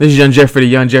This is Young Jeffrey, the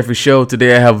Young Jeffrey Show.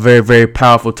 Today I have a very, very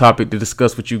powerful topic to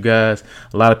discuss with you guys.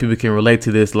 A lot of people can relate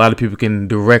to this. A lot of people can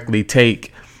directly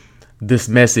take this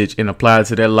message and apply it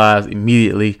to their lives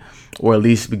immediately, or at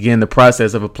least begin the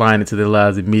process of applying it to their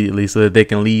lives immediately so that they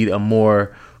can lead a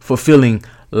more fulfilling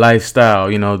lifestyle.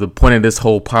 You know, the point of this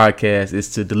whole podcast is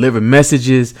to deliver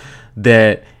messages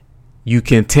that you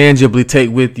can tangibly take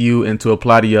with you and to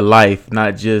apply to your life,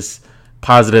 not just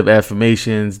positive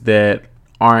affirmations that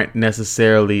aren't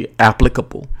necessarily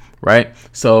applicable, right?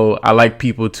 So I like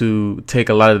people to take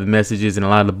a lot of the messages and a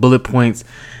lot of the bullet points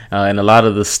and a lot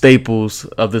of the staples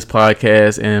of this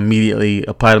podcast and immediately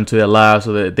apply them to their lives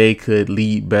so that they could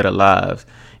lead better lives.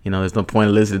 You know, there's no point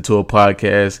in listening to a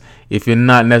podcast if you're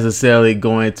not necessarily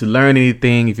going to learn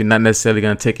anything, if you're not necessarily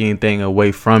going to take anything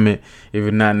away from it, if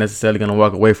you're not necessarily going to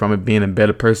walk away from it being a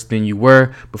better person than you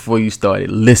were before you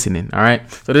started listening. All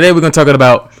right. So today we're going to talk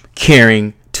about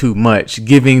caring too much,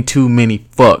 giving too many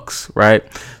fucks, right?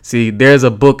 See, there's a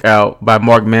book out by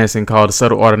Mark Manson called The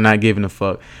Subtle Art of Not Giving a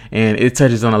Fuck, and it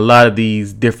touches on a lot of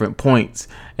these different points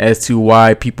as to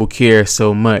why people care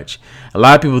so much. A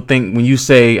lot of people think when you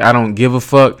say I don't give a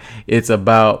fuck, it's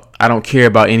about I don't care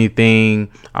about anything,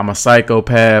 I'm a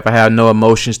psychopath, I have no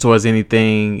emotions towards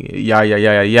anything,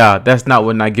 That's not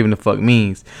what not giving a fuck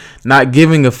means. Not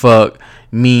giving a fuck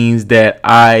means that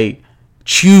I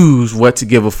choose what to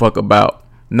give a fuck about.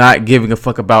 Not giving a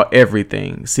fuck about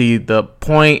everything. See, the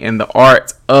point and the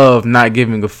art of not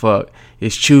giving a fuck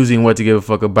is choosing what to give a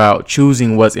fuck about,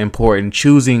 choosing what's important,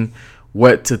 choosing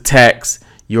what to tax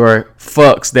your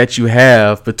fucks that you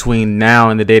have between now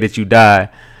and the day that you die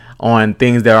on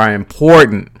things that are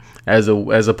important, as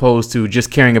opposed to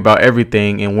just caring about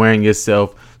everything and wearing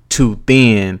yourself too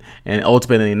thin and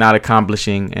ultimately not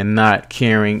accomplishing and not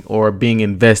caring or being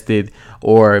invested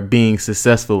or being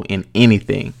successful in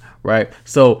anything. Right.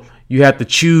 So you have to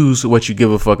choose what you give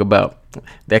a fuck about.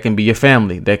 That can be your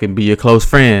family. That can be your close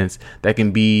friends. That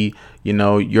can be,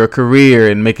 your career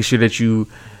and making sure that you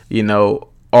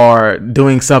are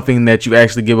doing something that you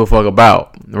actually give a fuck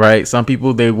about. Right. Some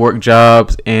people, they work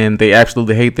jobs and they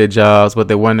absolutely hate their jobs, but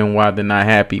they're wondering why they're not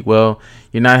happy. Well,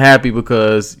 you're not happy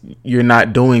because you're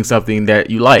not doing something that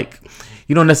you like.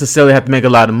 You don't necessarily have to make a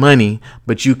lot of money,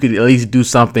 but you could at least do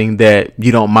something that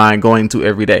you don't mind going to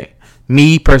every day.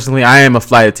 Me personally, I am a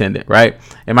flight attendant, right?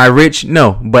 Am I rich?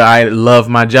 No, but I love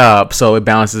my job, so it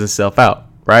balances itself out,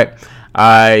 right?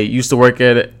 I used to work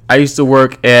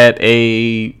at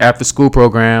a after school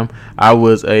program. I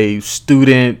was a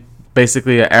student,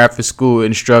 basically an after school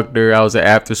instructor. I was an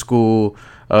after school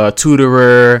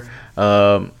tutorer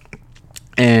and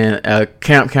a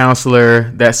camp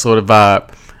counselor, that sort of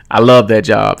vibe. I love that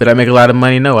job. Did I make a lot of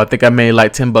money? No, I think I made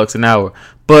like $10 an hour.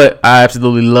 But I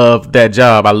absolutely love that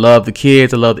job. I love the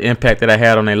kids. I love the impact that I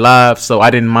had on their lives. So I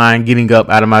didn't mind getting up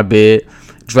out of my bed,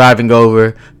 driving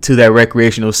over to that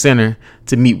recreational center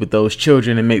to meet with those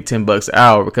children and make $10 an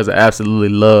hour because I absolutely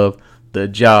love the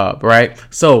job, right?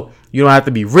 So you don't have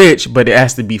to be rich, but it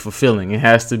has to be fulfilling. It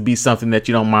has to be something that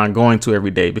you don't mind going to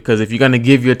every day, because if you're going to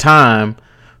give your time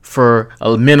for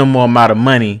a minimal amount of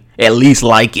money, at least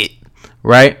like it,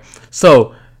 right?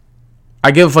 So I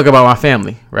give a fuck about my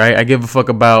family, right? I give a fuck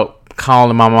about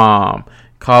calling my mom,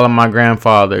 calling my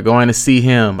grandfather, going to see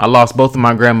him. I lost both of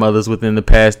my grandmothers within the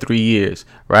past 3 years,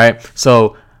 right?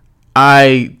 So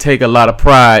I take a lot of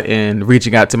pride in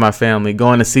reaching out to my family,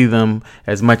 going to see them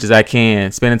as much as I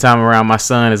can, spending time around my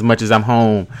son as much as I'm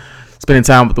home, spending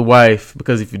time with the wife,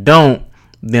 because if you don't,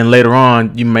 then later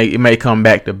on it may come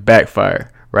back to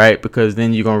backfire, right? Because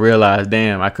then you're going to realize,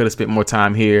 damn, I could have spent more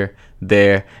time here,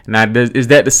 there. Now, is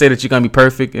that to say that you're going to be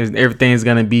perfect? Is everything's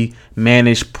going to be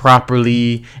managed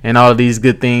properly and all of these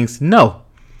good things? No.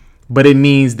 But it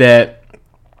means that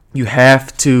you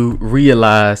have to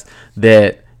realize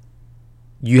that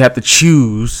you have to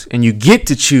choose, and you get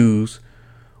to choose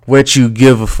what you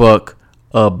give a fuck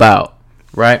about,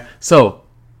 right? So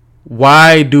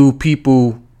why do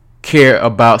people care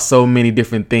about so many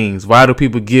different things? Why do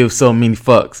people give so many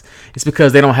fucks? It's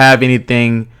because they don't have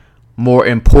anything more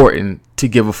important to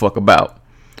give a fuck about.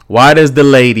 Why does the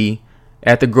lady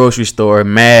at the grocery store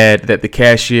mad that the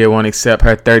cashier won't accept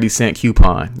her 30-cent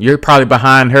coupon? You're probably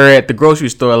behind her at the grocery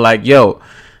store like, yo,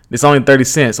 it's only 30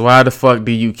 cents. Why the fuck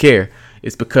do you care?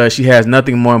 It's because she has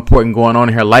nothing more important going on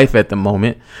in her life at the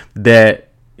moment that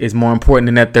is more important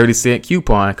than that 30-cent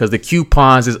coupon, because the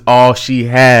coupons is all she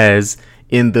has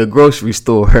in the grocery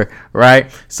store, right?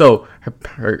 So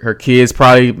her kids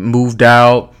probably moved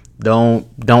out.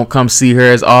 Don't come see her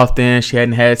as often. She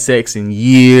hadn't had sex in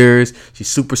years. She's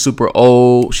super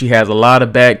old. She has a lot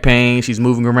of back pain. She's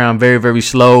moving around very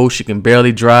slow. She can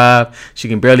barely drive. She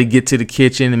can barely get to the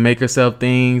kitchen and make herself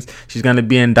things. She's gonna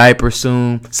be in diapers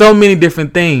soon. So many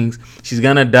different things. She's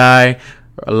gonna die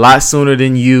a lot sooner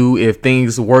than you if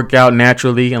things work out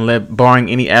naturally and barring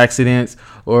any accidents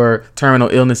or terminal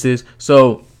illnesses.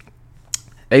 So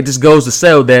it just goes to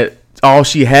show that all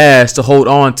she has to hold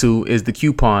on to is the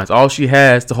coupons. All she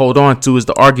has to hold on to is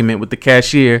the argument with the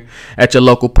cashier at your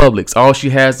local Publix. All she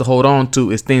has to hold on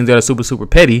to is things that are super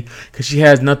petty, because she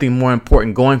has nothing more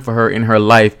important going for her in her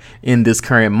life in this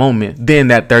current moment than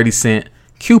that 30-cent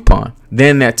coupon,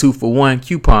 then that 2-for-1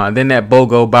 coupon, then that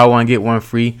BOGO buy one get one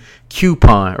free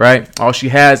coupon, right? All she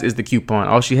has is the coupon.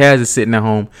 All she has is sitting at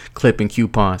home clipping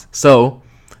coupons. So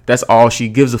that's all she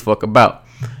gives a fuck about.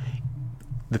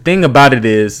 The thing about it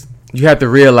is, you have to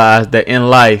realize that in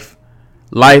life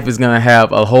is going to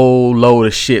have a whole load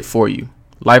of shit for you.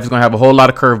 Life is going to have a whole lot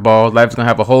of curveballs. Life is going to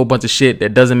have a whole bunch of shit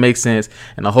that doesn't make sense,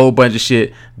 and a whole bunch of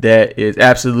shit that is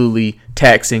absolutely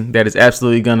taxing, that is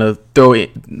absolutely going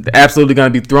to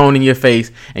be thrown in your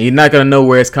face, and you're not going to know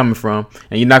where it's coming from,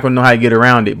 and you're not going to know how to get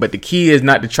around it. But the key is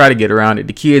not to try to get around it.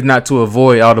 The key is not to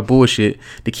avoid all the bullshit.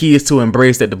 The key is to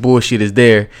embrace that the bullshit is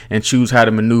there and choose how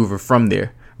to maneuver from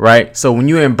there, right? So when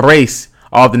you embrace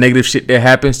all the negative shit that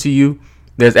happens to you,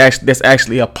 that's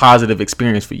actually a positive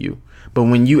experience for you. But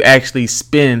when you actually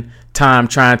spend time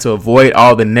trying to avoid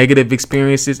all the negative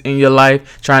experiences in your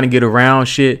life, trying to get around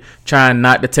shit, trying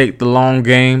not to take the long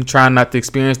game, trying not to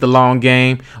experience the long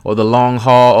game or the long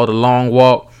haul or the long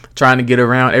walk, trying to get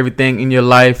around everything in your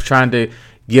life, trying to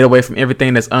get away from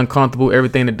everything that's uncomfortable,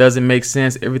 everything that doesn't make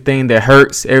sense, everything that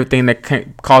hurts, everything that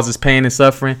causes pain and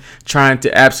suffering, trying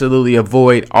to absolutely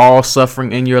avoid all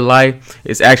suffering in your life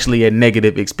is actually a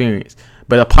negative experience.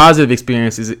 But a positive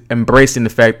experience is embracing the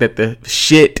fact that the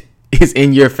shit is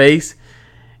in your face,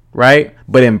 right?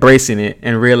 But embracing it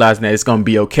and realizing that it's going to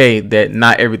be okay, that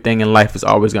not everything in life is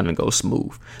always going to go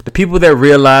smooth. The people that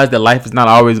realize that life is not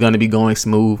always going to be going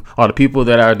smooth are the people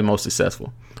that are the most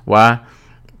successful. Why?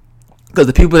 Because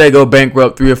the people that go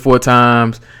bankrupt 3 or 4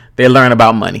 times, they learn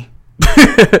about money.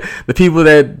 The people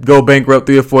that go bankrupt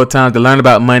 3 or 4 times, they learn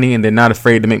about money, and they're not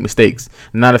afraid to make mistakes.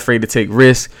 They're not afraid to take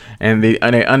risks, and they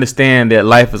understand that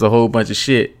life is a whole bunch of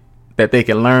shit that they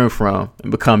can learn from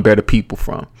and become better people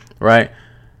from, right?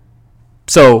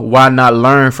 So why not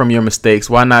learn from your mistakes?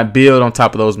 Why not build on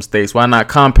top of those mistakes? Why not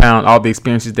compound all the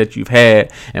experiences that you've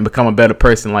had and become a better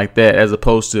person like that, as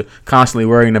opposed to constantly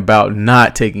worrying about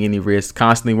not taking any risks,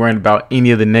 constantly worrying about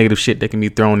any of the negative shit that can be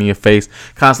thrown in your face,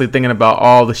 constantly thinking about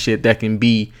all the shit that can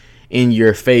be in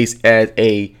your face as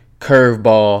a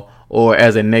curveball or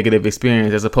as a negative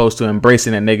experience, as opposed to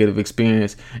embracing that negative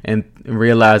experience and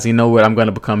realize, you know what, I'm going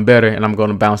to become better, and I'm going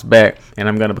to bounce back, and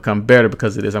I'm going to become better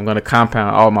because of this. I'm going to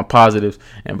compound all my positives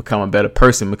and become a better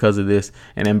person because of this,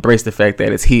 and embrace the fact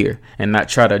that it's here and not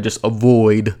try to just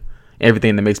avoid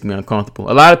everything that makes me uncomfortable.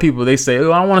 A lot of people, they say,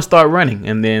 oh, I want to start running,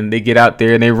 and then they get out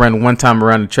there and they run one time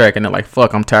around the track and they're like,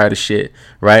 fuck, I'm tired of shit,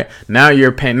 right? Now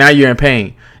you're in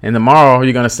pain. And tomorrow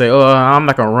you're going to say, oh, I'm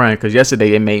not going to run because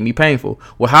yesterday it made me painful.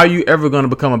 Well, how are you ever going to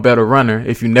become a better runner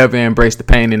if you never embrace the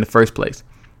pain in the first place,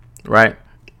 right?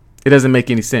 It doesn't make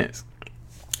any sense.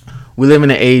 We live in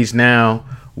an age now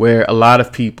where a lot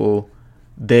of people,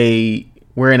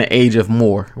 we're in an age of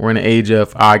more. We're in an age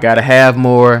of, I got to have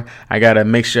more. I got to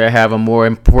make sure I have a more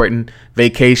important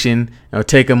vacation or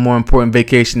take a more important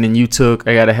vacation than you took.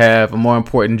 I got to have a more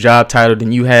important job title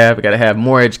than you have. I got to have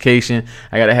more education.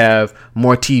 I got to have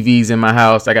more TVs in my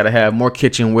house. I got to have more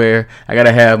kitchenware. I got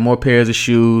to have more pairs of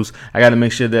shoes. I got to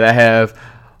make sure that I have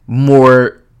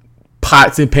more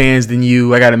pots and pans than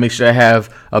you. I got to make sure I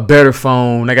have a better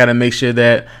phone. I got to make sure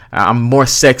that I'm more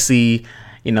sexy.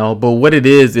 You know, but what it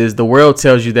is the world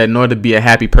tells you that in order to be a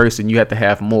happy person, you have to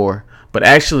have more. But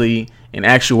actually, in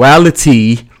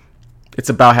actuality, it's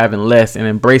about having less and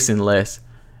embracing less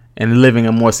and living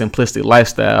a more simplistic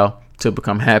lifestyle to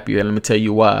become happier. And let me tell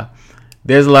you why.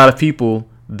 There's a lot of people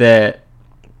that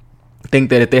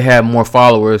think that if they had more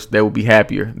followers, they would be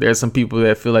happier. There's some people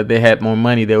that feel like they had more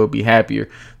money, they would be happier.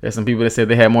 There's some people that said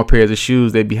they had more pairs of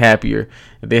shoes, they'd be happier.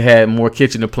 If they had more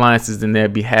kitchen appliances, then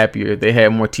they'd be happier. If they had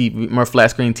more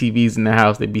flat screen TVs in the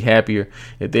house, they'd be happier.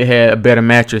 If they had a better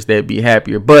mattress, they'd be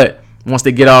happier. But once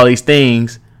they get all these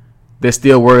things, they're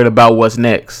still worried about what's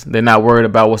next. They're not worried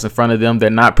about what's in front of them. They're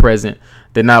not present.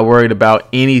 They're not worried about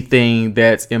anything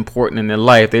that's important in their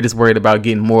life. They're just worried about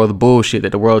getting more of the bullshit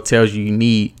that the world tells you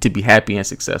need to be happy and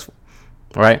successful.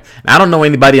 Right? And I don't know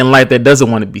anybody in life that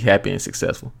doesn't want to be happy and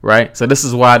successful. Right? So this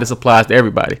is why this applies to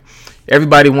everybody.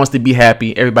 Everybody wants to be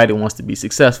happy. Everybody wants to be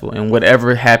successful. And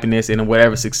whatever happiness and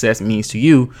whatever success means to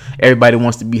you, everybody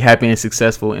wants to be happy and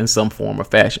successful in some form or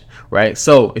fashion, right?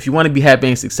 So if you want to be happy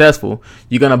and successful,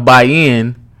 you're going to buy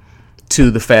in to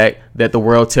the fact that the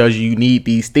world tells you need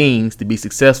these things to be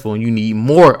successful, and you need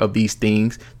more of these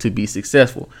things to be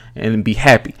successful and be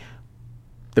happy.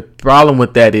 The problem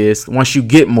with that is once you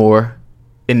get more,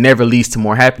 it never leads to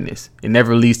more happiness. It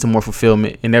never leads to more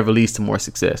fulfillment. It never leads to more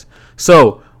success.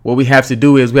 So what we have to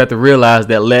do is we have to realize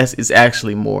that less is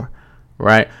actually more,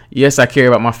 right? Yes, I care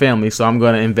about my family, so I'm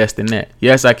going to invest in that.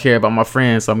 Yes, I care about my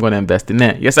friends, so I'm going to invest in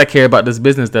that. Yes, I care about this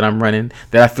business that I'm running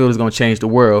that I feel is going to change the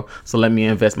world, so let me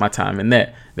invest my time in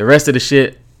that. The rest of the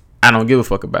shit, I don't give a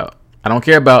fuck about. I don't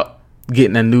care about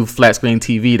getting a new flat screen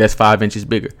TV that's 5 inches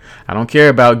bigger. I don't care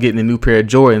about getting a new pair of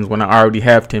Jordans when I already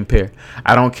have 10 pair.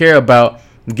 I don't care about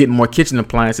getting more kitchen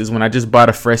appliances when I just bought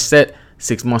a fresh set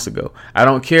 6 months ago. I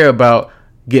don't care about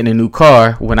getting a new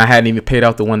car when I hadn't even paid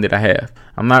off the one that I have.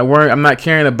 I'm not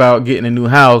caring about getting a new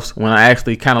house when I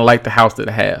actually kind of like the house that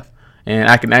I have, and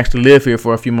I can actually live here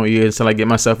for a few more years until I get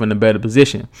myself in a better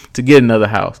position to get another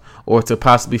house, or to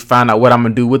possibly find out what I'm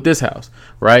gonna do with this house.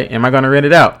 Right? Am I gonna rent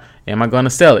it out? Am I gonna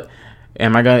sell it?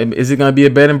 Is it gonna be a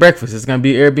bed and breakfast? Is it gonna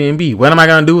be Airbnb? What am I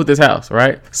gonna do with this house?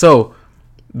 Right? So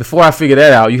before I figure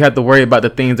that out, you have to worry about the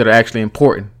things that are actually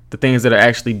important, the things that are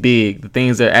actually big, the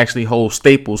things that actually hold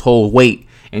staples, hold weight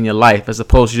in your life, as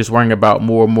opposed to just worrying about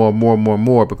more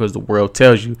because the world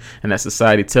tells you and that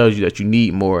society tells you that you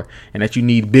need more and that you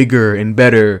need bigger and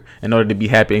better in order to be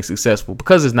happy and successful,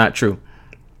 because it's not true.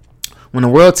 When the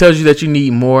world tells you that you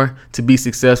need more to be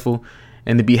successful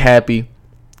and to be happy,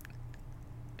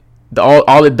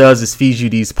 all it does is feed you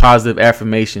these positive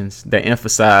affirmations that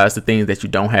emphasize the things that you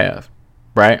don't have,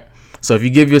 right? So if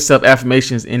you give yourself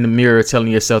affirmations in the mirror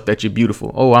telling yourself that you're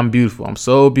beautiful, oh, I'm beautiful, I'm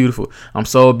so beautiful, I'm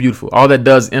so beautiful, all that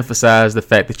does is emphasize the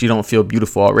fact that you don't feel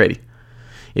beautiful already.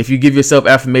 If you give yourself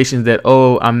affirmations that,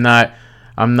 oh,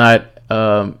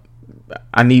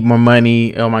 I need more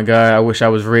money, oh my God, I wish I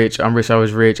was rich, I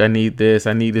was rich, I need this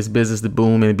business to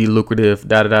boom and be lucrative,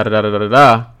 then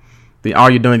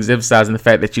all you're doing is emphasizing the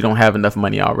fact that you don't have enough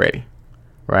money already,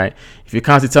 right? If you're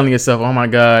constantly telling yourself, oh my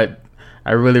God,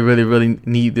 I really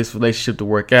need this relationship to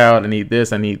work out. I need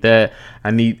this. I need that. I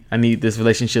need this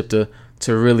relationship to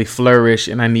really flourish.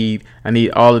 And I need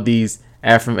all of these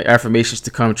affirmations to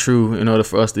come true in order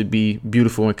for us to be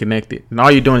beautiful and connected. And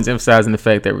all you're doing is emphasizing the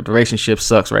fact that the relationship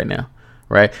sucks right now,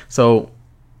 right? So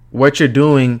what you're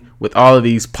doing with all of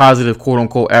these positive quote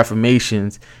unquote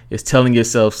affirmations is telling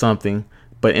yourself something,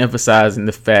 but emphasizing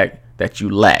the fact that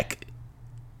you lack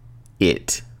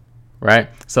it. Right.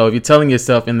 So if you're telling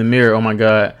yourself in the mirror, oh my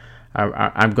God,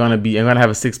 I'm gonna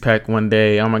have a 6-pack one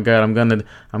day. Oh my God, I'm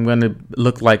gonna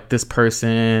look like this person,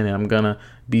 and I'm gonna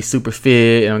be super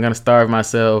fit, and I'm gonna starve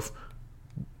myself.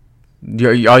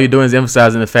 All you're doing is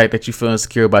emphasizing the fact that you feel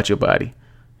insecure about your body,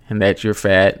 and that you're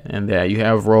fat, and that you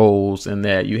have rolls, and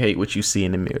that you hate what you see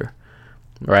in the mirror.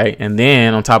 Right. And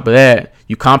then on top of that,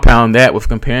 you compound that with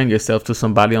comparing yourself to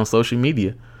somebody on social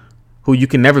media who you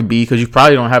can never be, because you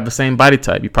probably don't have the same body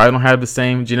type. You probably don't have the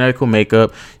same genetical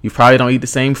makeup. You probably don't eat the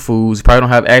same foods. You probably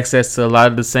don't have access to a lot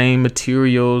of the same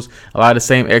materials, a lot of the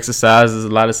same exercises, a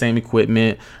lot of the same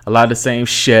equipment, a lot of the same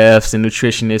chefs and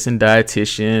nutritionists and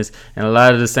dietitians, and a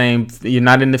lot of the same, you're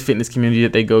not in the fitness community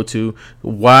that they go to.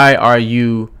 Why are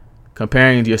you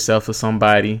comparing yourself to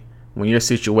somebody when your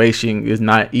situation is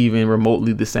not even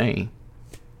remotely the same?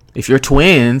 If you're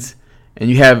twins and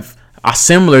you have a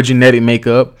similar genetic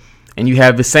makeup, and you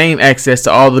have the same access to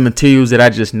all the materials that I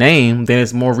just named, then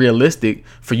it's more realistic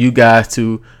for you guys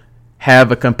to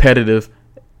have a competitive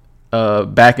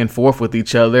back and forth with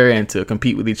each other and to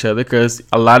compete with each other, because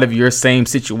a lot of your same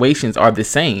situations are the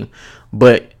same.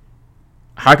 But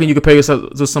how can you compare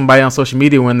yourself to somebody on social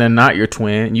media when they're not your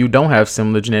twin? You don't have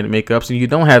similar genetic makeups, and you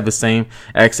don't have the same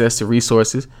access to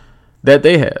resources that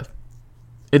they have.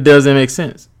 It doesn't make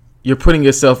sense. You're putting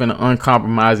yourself in an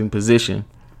uncompromising position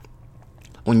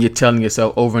when you're telling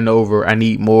yourself over and over, I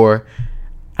need more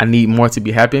to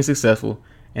be happy and successful,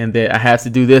 and that I have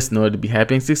to do this in order to be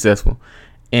happy and successful,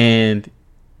 and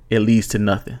it leads to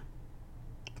nothing,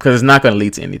 because it's not going to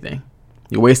lead to anything.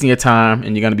 You're wasting your time,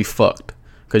 and you're going to be fucked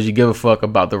because you give a fuck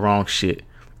about the wrong shit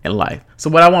in life. So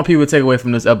what I want people to take away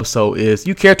from this episode is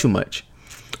you care too much.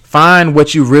 Find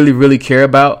what you really care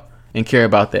about and care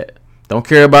about that. Don't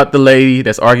care about the lady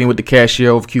that's arguing with the cashier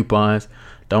over coupons.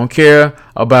 Don't care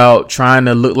about trying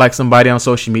to look like somebody on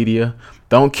social media.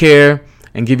 Don't care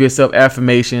and give yourself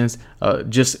affirmations,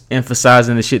 just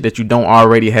emphasizing the shit that you don't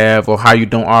already have or how you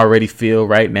don't already feel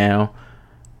right now.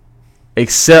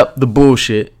 Accept the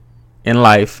bullshit in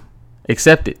life.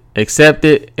 accept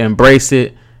it, embrace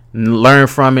it, learn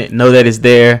from it, know that it's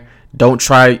there. Don't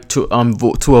try to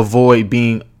avoid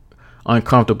being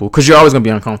uncomfortable, because you're always going to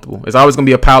be uncomfortable. There's always going to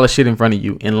be a pile of shit in front of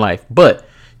you in life, but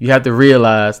you have to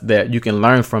realize that you can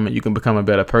learn from it. You can become a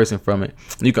better person from it.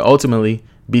 You can ultimately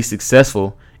be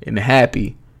successful and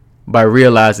happy by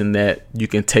realizing that you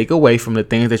can take away from the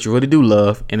things that you really do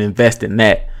love and invest in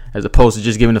that, as opposed to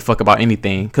just giving a fuck about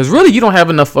anything. Because really, you don't have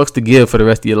enough fucks to give for the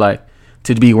rest of your life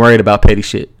to be worried about petty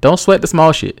shit. Don't sweat the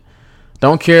small shit.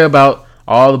 Don't care about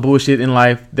all the bullshit in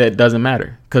life that doesn't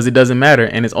matter, because it doesn't matter,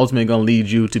 and it's ultimately going to lead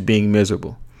you to being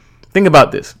miserable. Think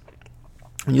about this.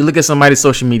 When you look at somebody's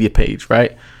social media page,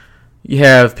 right? You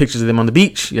have pictures of them on the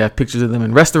beach. You have pictures of them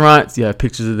in restaurants. You have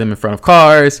pictures of them in front of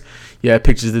cars. You have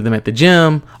pictures of them at the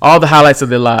gym. All the highlights of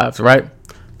their lives, right?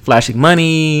 Flashing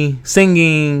money,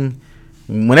 singing.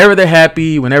 Whenever they're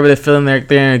happy, whenever they're feeling like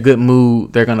they're in a good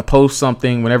mood, they're going to post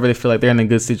something. Whenever they feel like they're in a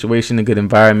good situation, a good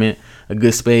environment, a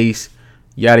good space,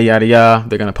 yada, yada, yada,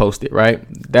 they're going to post it, right?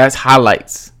 That's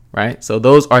highlights, right? So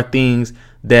those are things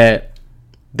that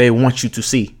they want you to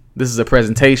see. This is a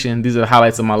presentation. These are the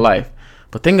highlights of my life.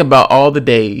 But think about all the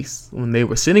days when they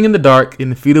were sitting in the dark in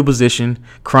the fetal position,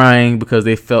 crying because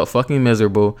they felt fucking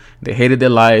miserable. They hated their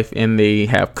life, and they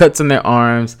have cuts on their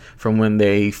arms from when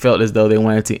they felt as though they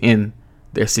wanted to end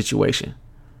their situation.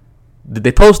 Did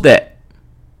they post that?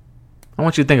 I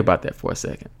want you to think about that for a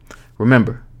second.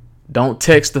 Remember, don't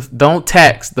tax the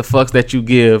fucks that you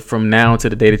give from now to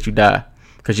the day that you die,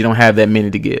 because you don't have that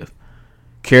many to give.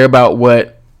 Care about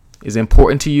what is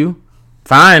important to you.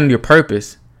 Find your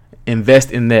purpose.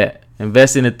 Invest in that.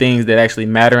 Invest in the things that actually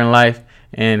matter in life,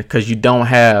 and because you don't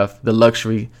have the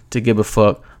luxury to give a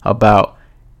fuck about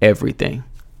everything.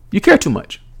 You care too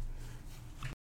much.